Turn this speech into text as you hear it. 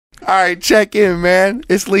All right, check in, man.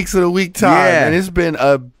 It's Leaks of the Week time, and it's been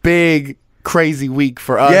a big, crazy week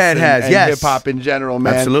for us. Yeah, it has. And hip hop in general,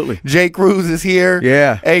 man. Absolutely. J Cruz is here.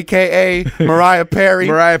 Yeah. AKA Mariah Perry.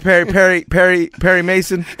 Perry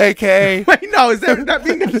Mason. AKA. Wait, no, is that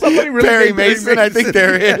being somebody really Perry Mason? I think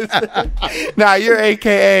there is. Nah, you're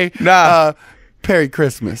AKA. Perry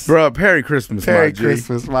Christmas. Bro, Perry Christmas, Perry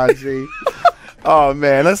Christmas, my G. Oh,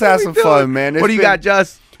 man. Let's have some fun, man. What do you got,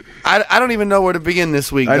 Just? I don't even know where to begin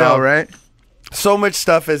this week, I know, right? So much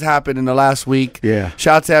stuff has happened in the last week. Yeah.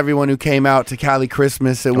 Shout out to everyone who came out to Cali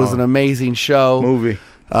Christmas. It was an amazing show. Movie.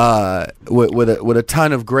 With a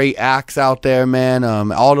ton of great acts out there, man.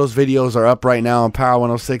 All those videos are up right now on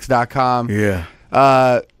power106.com.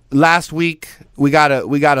 Yeah. Last week we got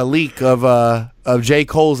a leak of J.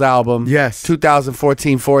 Cole's album. Yes.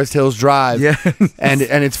 2014 Forest Hills Drive. Yeah. and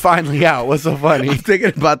it's finally out. What's so funny? I'm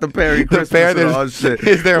thinking about the Perry Christmas and all that shit.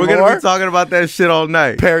 Is there We're more? We're going to be talking about that shit all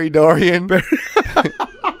night. Perry Dorian. Wait,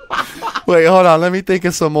 hold on. Let me think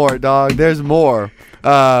of some more, dog. There's more.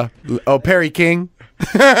 Perry King.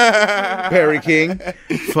 Perry King.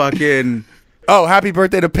 Fucking... Oh, happy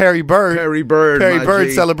birthday to Perry Bird. Perry Bird. Perry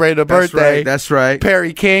Bird celebrated a birthday. That's right.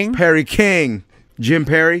 Perry King. Perry King. Jim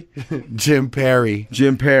Perry. Jim Perry.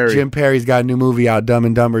 Jim Perry. Jim Perry's got a new movie out, Dumb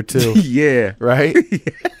and Dumber 2. Yeah. Right?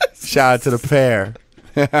 Yes. Shout out to the pair.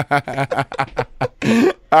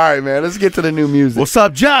 All right, man. Let's get to the new music. What's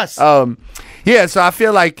up, Just? Yeah, so I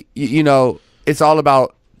feel like, it's all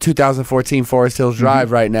about 2014 Forest Hills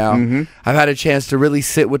Drive right now. I've had a chance to really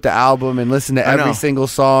sit with the album and listen to every single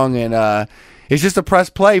song, and it's just a press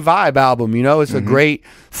play vibe album, It's a great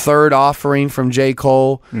third offering from J.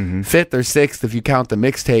 Cole, fifth or sixth if you count the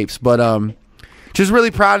mixtapes, but just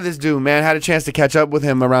really proud of this dude, man. Had a chance to catch up with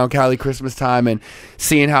him around Cali Christmas time and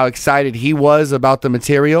seeing how excited he was about the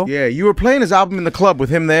material. Yeah, you were playing his album in the club with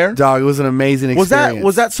him there. Dog, it was an amazing experience.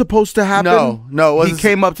 Was that supposed to happen? No. He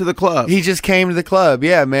came up to the club. He just came to the club,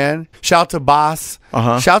 yeah, man. Shout to Boss.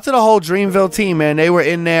 Shout to the whole Dreamville team, man. They were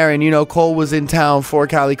in there, and Cole was in town for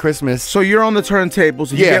Cali Christmas. So you're on the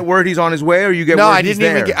turntables. Did you get word he's on his way, or you get word he's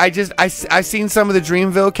there? No, I didn't even get. I seen some of the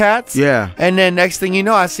Dreamville cats. Yeah. And then next thing you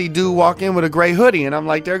know, I see dude walk in with a gray hoodie, and I'm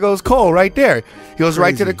like, there goes Cole right there. He goes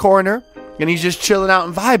right to the corner. And he's just chilling out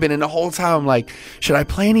and vibing. And the whole time I'm like, should I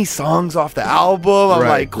play any songs off the album? I'm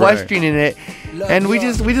like questioning it. And we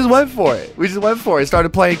just went for it. Started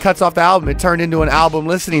playing cuts off the album. It turned into an album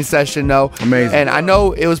listening session, though. Amazing. And I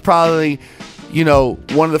know it was probably, one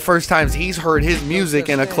of the first times he's heard his music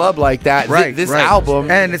in a club like that. This album.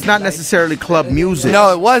 And it's not necessarily club music.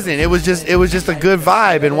 No, it wasn't. It was just a good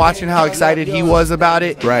vibe. And watching how excited he was about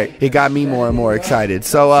it, it got me more and more excited.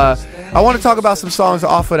 So I want to talk about some songs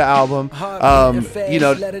off of the album.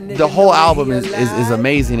 The whole album is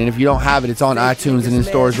amazing. And if you don't have it, it's on iTunes and in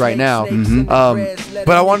stores right now.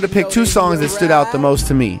 But I wanted to pick two songs that stood out the most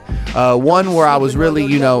to me. One where I was really,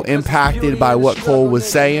 impacted by what Cole was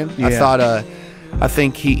saying. I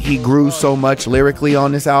think he grew so much lyrically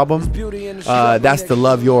on this album. That's the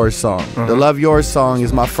Love Yourz song. The Love Yourz song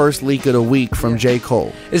is my first leak of the week from J.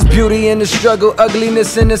 Cole. It's beauty in the struggle,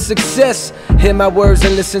 ugliness in the success. Hear my words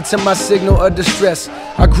and listen to my signal of distress.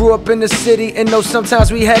 I grew up in the city and know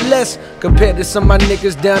sometimes we had less. Compared to some of my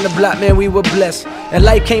niggas down the block, man, we were blessed. And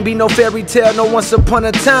life can't be no fairy tale, no once upon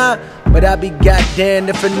a time. But I be goddamn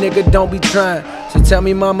if a nigga don't be trying. So tell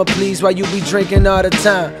me, mama, please, why you be drinking all the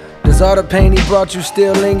time? Does all the pain he brought you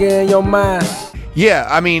still linger in your mind? Yeah,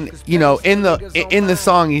 I mean, in the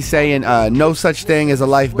song he's saying no such thing as a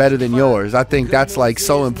life better than yours. I think that's like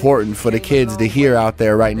so important for the kids to hear out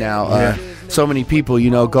there right now. So many people,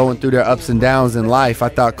 going through their ups and downs in life. I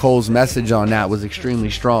thought Cole's message on that was extremely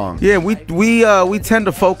strong. Yeah, we tend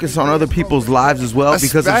to focus on other people's lives as well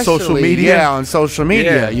because of social media. Yeah, on social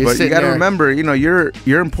media. Yeah, but you got to remember,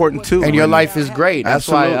 you're important too. And your life is great. That's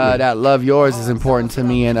why that Love Yourz is important to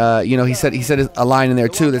me. And he said a line in there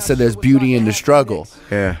too that said there's beauty in the struggle.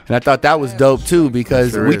 Yeah. And I thought that was dope too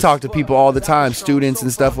because we talk to people all the time, students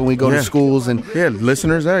and stuff when we go to schools and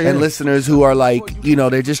listeners there, and listeners who are like,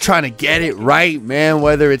 they're just trying to get it right, man,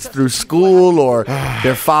 whether it's through school or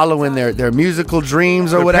they're following their musical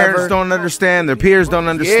dreams or their whatever. Parents don't understand, their peers don't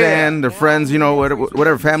understand, their friends,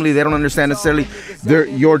 whatever family, they don't understand necessarily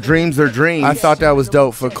your dreams, their dreams. I thought that was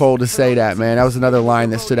dope for Cole to say that, man. That was another line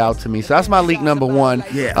that stood out to me. So that's my leak number one.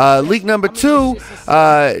 Leak number two,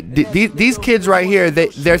 these kids right here,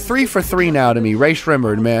 they're 3 for 3 now to me. Rae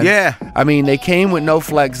Sremmurd, man. Yeah. I mean, they came with No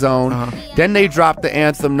Flex Zone. Then they dropped the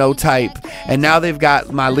anthem No Type. And now they've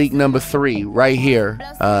got my leak number 3 right here,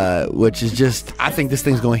 which is just, I think this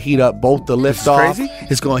thing's going to heat up both the lift off.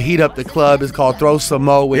 It's going to heat up the club. It's called Throw Some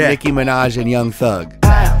Mo with Nicki Minaj and Young Thug.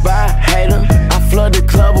 I flood the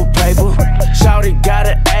club with Shorty got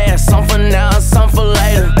an ass, some for now, some for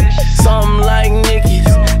later. Something like Nicki's,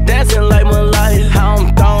 dancing like Malaya. How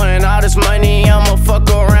I'm throwing all this money, I'ma fuck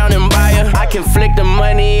around and buy her. I can flick the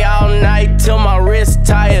money all night till my wrist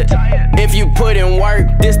tired. If you put in work,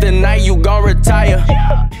 this the night you gon' retire.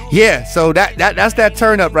 Yeah, so that's that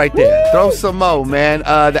turn up right there. Throw some mo, man.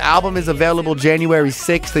 The album is available January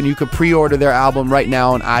 6th, and you can pre-order their album right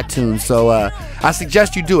now on iTunes. So I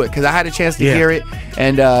suggest you do it, because I had a chance to hear it,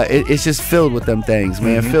 and it's just filled with them things,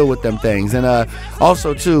 man. Filled with them things. And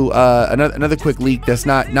also too, another quick leak that's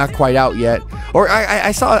not quite out yet, or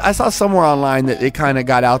I saw somewhere online that it kind of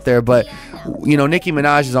got out there, but you know, Nicki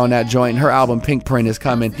Minaj is on that joint, and her album Pink Print is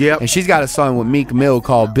coming. Yep. And she's got a song with Meek Mill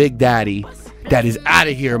called Big Daddy that is out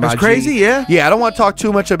of here, my G. That's crazy, yeah? Yeah, I don't want to talk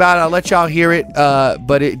too much about it. I'll let y'all hear it,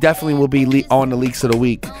 but it definitely will be on the Leaks of the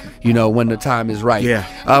Week, you know, when the time is right. Yeah.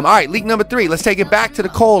 All right, leak number 3. Let's take it back to the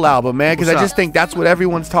Cole album, man, because I just think that's what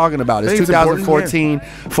everyone's talking about. It's 2014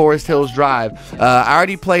 Forest Hills Drive. I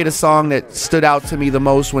already played a song that stood out to me the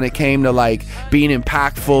most when it came to, like, being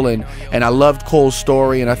impactful, and I loved Cole's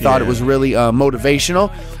story, and I thought it was really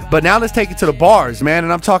motivational. But now let's take it to the bars, man,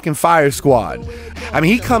 and I'm talking Fire Squad. I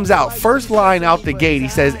mean, he comes out, first line out the gate, he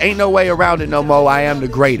says, ain't no way around it no more, I am the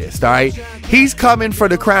greatest, all right? He's coming for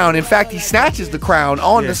the crown. In fact, he snatches the crown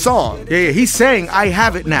on the song. Yeah, he's saying, I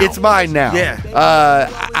have it now. It's mine now. Yeah.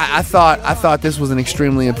 I thought this was an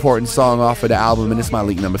extremely important song off of the album, and it's my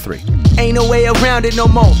leak number 3. Ain't no way around it no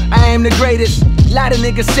more, I am the greatest. Lot of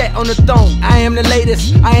niggas sat on the throne, I am the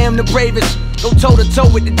latest, I am the bravest. Go toe to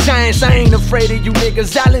toe with the giants, I ain't afraid of you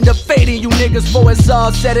niggas. I'll end up fading you niggas before it's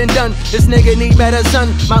all said and done. This nigga need better son,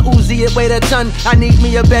 my Uzi it weighed a ton. I need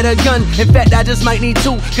me a better gun, in fact I just might need 2,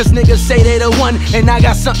 cause niggas say they the one, and I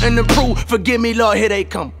got something to prove. Forgive me Lord, here they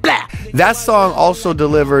come, blah. That song also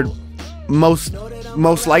delivered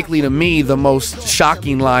most likely to me the most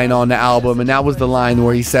shocking line on the album, and that was the line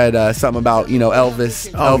where he said something about, you know,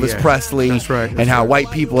 Elvis Presley, and how white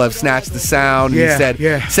people have snatched the sound. He said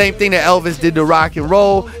same thing that Elvis did to rock and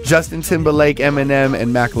roll, Justin Timberlake, Eminem,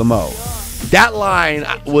 and Macklemore. That line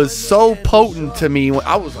was so potent to me.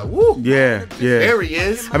 I was like, whoa. Yeah. There he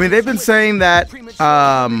is. I mean, they've been saying that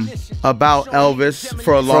about Elvis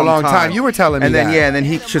for a long time. You were telling me and then, that. Yeah, and then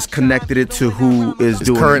he just connected it to who is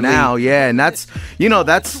doing currently. it now. Yeah, and that's, you know,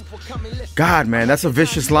 that's, God, man, that's a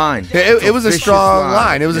vicious line. It was a strong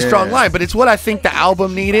line. It was a strong line, but it's what I think the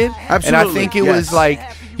album needed. Absolutely. And I think it was like,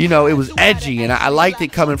 you know, it was edgy, and I liked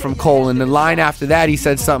it coming from Cole. And the line after that, he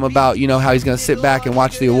said something about, you know, how he's going to sit back and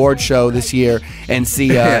watch the award show this year and see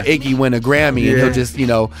Iggy win a Grammy, and he'll just, you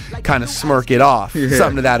know, kind of smirk it off,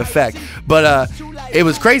 something to that effect. But it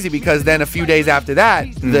was crazy, because then a few days after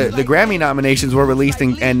that, the Grammy nominations were released,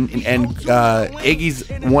 and Iggy's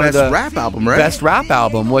one of the rap album, right? Best rap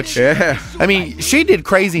album, which, I mean, she did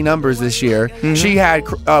crazy numbers this year. She had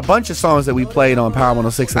a bunch of songs that we played on Power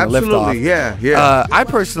 106 and the Liftoff. Yeah. I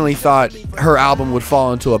personally thought her album would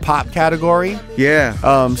fall into a pop category.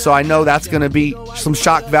 Yeah. So I know that's going to be some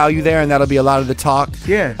shock value there, and that'll be a lot of the talk.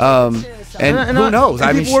 Yeah. And who knows?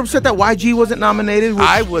 I mean, people were upset that YG wasn't nominated.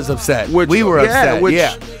 I was upset. We were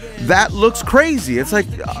upset. That looks crazy. It's like,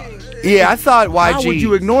 I thought YG. How would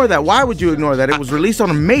you ignore that? Why would you ignore that? It was released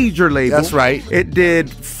on a major label. That's right. It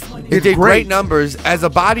did great numbers as a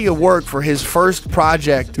body of work for his first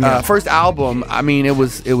project, first album. I mean, it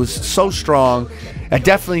was so strong. I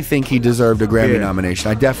definitely think he deserved a Grammy nomination.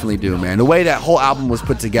 I definitely do, man. The way that whole album was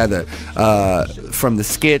put together, from the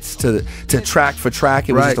skits to track for track,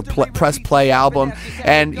 it was just a press play album.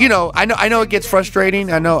 And you know, I know it gets frustrating.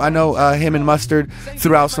 I know him and Mustard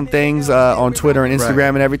threw out some things on Twitter and Instagram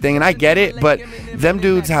and everything, and I get it. But them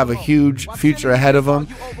dudes have a huge future ahead of them.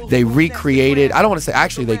 They recreated. I don't want to say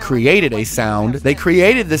actually they created a sound. They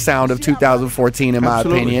created the sound of 2014, in my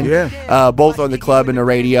opinion. Both on the club and the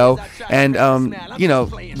radio, and you know,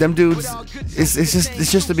 them dudes,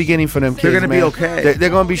 it's just the beginning for them kids. They're gonna be okay.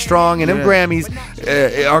 They're gonna be strong, and them Grammys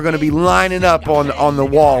are gonna be lining up on the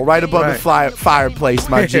wall right above the fireplace,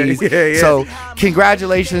 my G's. So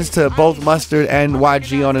congratulations to both Mustard and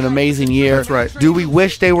YG on an amazing year. That's right. Do we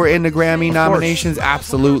wish they were in the Grammy nominations?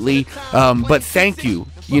 Absolutely. But thank you.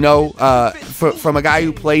 You know, from a guy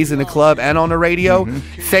who plays in the club and on the radio,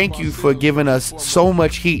 thank you for giving us so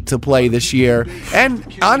much heat to play this year.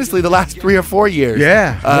 And honestly, the last 3 or 4 years.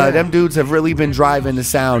 Them dudes have really been driving the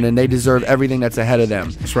sound, and they deserve everything that's ahead of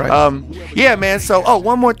them. That's right. Yeah, man. So,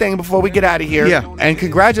 one more thing before we get out of here. And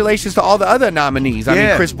congratulations to all the other nominees. I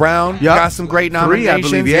mean, Chris Brown got some great nominations.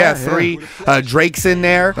 3, I believe. 3. Drake's in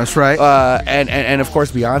there. That's right. And of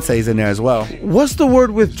course, Beyonce's in there as well. What's the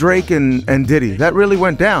word with Drake and Diddy? That really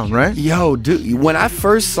went down, right? Yo, dude, when I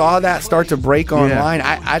first saw that start to break online,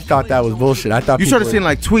 I thought that was bullshit. I thought you started seeing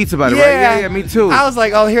like tweets about it, right? Yeah, me too. I was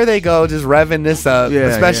like, oh, here they go, just revving this up,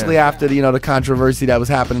 especially after the controversy that was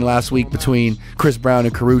happening last week between Chris Brown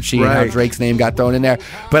and Karrueche and how Drake's name got thrown in there.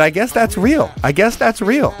 But I guess that's real. I guess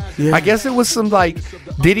it was some like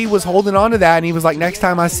Diddy was holding on to that, and he was like, next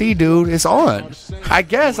time I see dude, it's on. I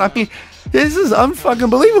guess. I mean, this is unfucking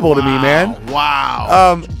believable to me, man.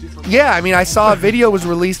 Wow. Yeah, I mean, I saw a video was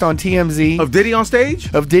released on TMZ of Diddy on stage.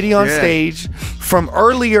 Stage from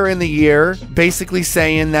earlier in the year, basically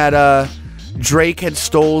saying that Drake had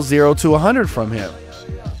stole 0 to 100 from him.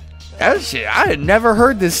 That shit, I had never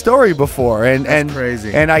heard this story before, and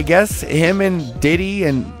crazy. And I guess him and Diddy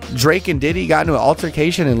and Drake and Diddy got into an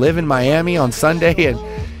altercation and live in Miami on Sunday, and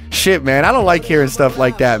shit, man, I don't like hearing stuff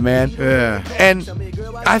like that, man. Yeah. And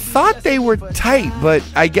I thought they were tight, but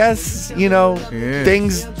I guess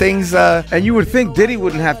things. And you would think Diddy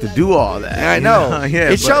wouldn't have to do all that. I know.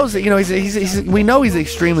 It shows that he's we know he's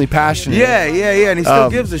extremely passionate. Yeah, and he still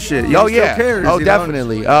gives a shit. He still cares. Oh,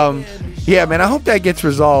 definitely. Yeah, man, I hope that gets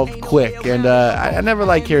resolved quick. And I never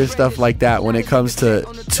like hearing stuff like that when it comes to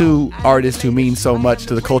two artists who mean so much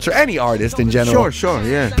to the culture. Any artist in general. Sure,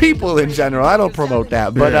 yeah. People in general. I don't promote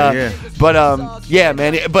that. But, yeah,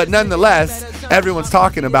 man. But nonetheless, everyone's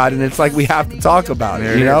talking about it, and it's like we have to talk about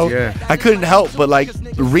it, Yeah. I couldn't help but, like,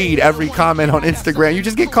 read every comment on Instagram. You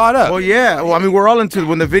just get caught up. Well, yeah. Well, I mean, we're all into it.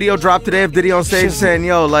 When the video dropped today of Diddy on stage saying,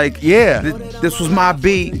 yo, like, this was my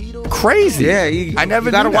beat. Crazy. Yeah, I never.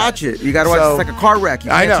 You gotta watch it. You gotta watch it. It's like a car wreck. You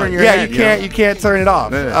can't turn your head, you can't turn it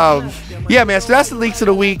off. Yeah, man. So that's the leaks of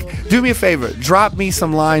the week. Do me a favor. Drop me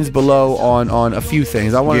some lines below on a few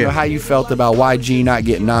things. I want to know how you felt about YG not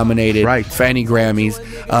getting nominated for any Grammys.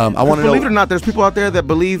 I want to know. Believe it or not, there's people out there that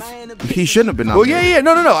believe he shouldn't have been nominated. Well, yeah.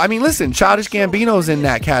 No. I mean, listen, Childish Gambino's in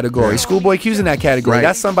that category. Schoolboy Q's in that category.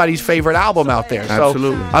 That's somebody's favorite album out there. So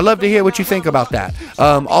absolutely. I'd love to hear what you think about that.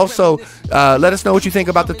 Also, let us know what you think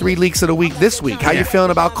about the 3 leaks of the week this week. How you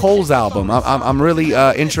feeling about Cole's album? I'm really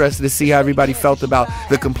interested to see how everybody felt about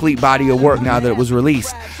the complete body of work now that it was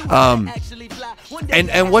released.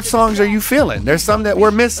 And what songs are you feeling? There's some that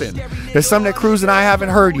we're missing. There's some that Cruz and I haven't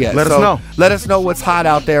heard yet. Let us know. Let us know what's hot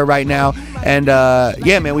out there right now. And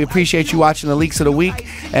yeah, man, we appreciate you watching the leaks of the week.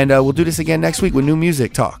 And we'll do this again next week with new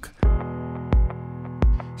music talk.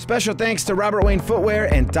 Special thanks to Robert Wayne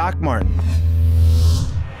Footwear and Doc Martin.